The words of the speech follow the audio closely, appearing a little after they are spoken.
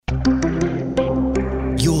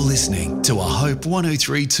to a Hope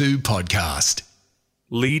 1032 podcast.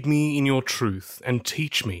 Lead me in your truth and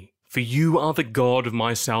teach me, for you are the God of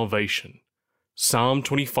my salvation. Psalm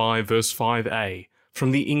 25 verse 5a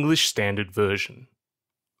from the English Standard Version.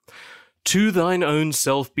 To thine own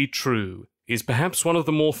self be true is perhaps one of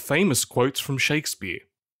the more famous quotes from Shakespeare.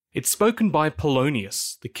 It's spoken by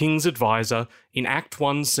Polonius, the king's advisor, in Act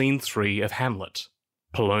 1, Scene 3 of Hamlet.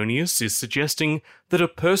 Polonius is suggesting that a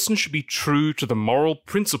person should be true to the moral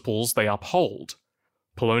principles they uphold.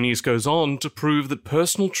 Polonius goes on to prove that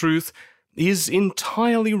personal truth is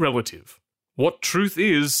entirely relative. What truth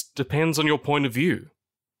is depends on your point of view.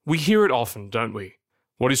 We hear it often, don't we?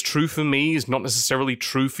 What is true for me is not necessarily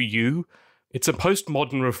true for you. It's a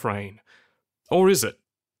postmodern refrain. Or is it?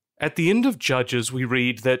 At the end of Judges, we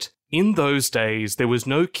read that in those days there was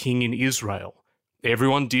no king in Israel.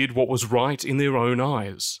 Everyone did what was right in their own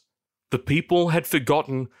eyes. The people had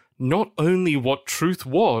forgotten not only what truth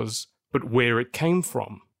was, but where it came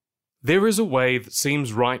from. There is a way that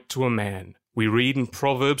seems right to a man, we read in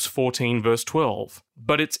Proverbs 14 verse 12,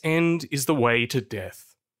 but its end is the way to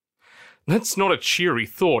death. That's not a cheery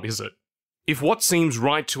thought, is it? If what seems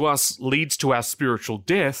right to us leads to our spiritual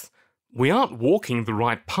death, we aren't walking the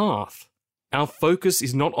right path. Our focus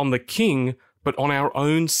is not on the king, but on our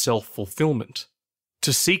own self-fulfillment.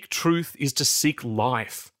 To seek truth is to seek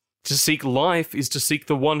life. To seek life is to seek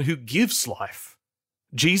the one who gives life.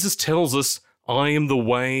 Jesus tells us, I am the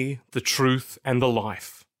way, the truth, and the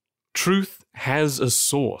life. Truth has a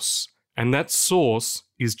source, and that source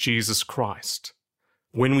is Jesus Christ.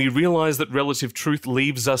 When we realize that relative truth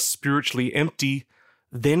leaves us spiritually empty,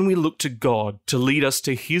 then we look to God to lead us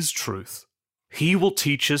to His truth. He will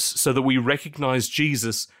teach us so that we recognize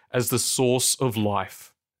Jesus as the source of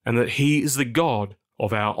life, and that He is the God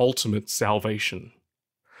of our ultimate salvation.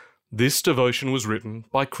 This devotion was written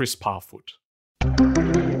by Chris Parfoot.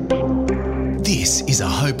 This is a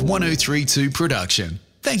Hope 1032 production.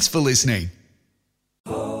 Thanks for listening.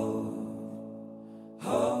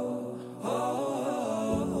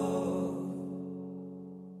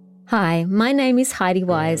 Hi, my name is Heidi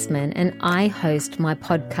Wiseman and I host my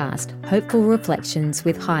podcast, Hopeful Reflections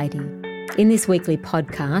with Heidi. In this weekly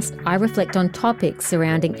podcast, I reflect on topics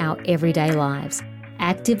surrounding our everyday lives,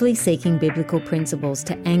 actively seeking biblical principles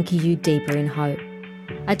to anchor you deeper in hope.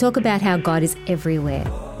 I talk about how God is everywhere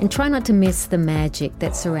and try not to miss the magic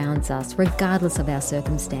that surrounds us regardless of our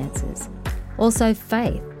circumstances. Also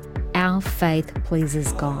faith. Our faith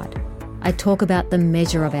pleases God. I talk about the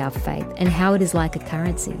measure of our faith and how it is like a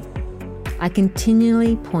currency. I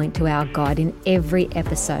continually point to our God in every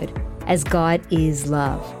episode, as God is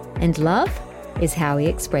love, and love is how He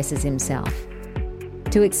expresses Himself.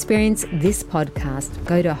 To experience this podcast,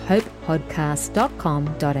 go to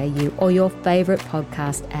hopepodcast.com.au or your favourite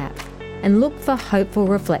podcast app and look for Hopeful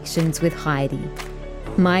Reflections with Heidi.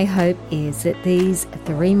 My hope is that these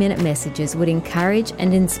 3-minute messages would encourage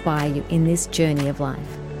and inspire you in this journey of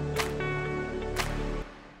life.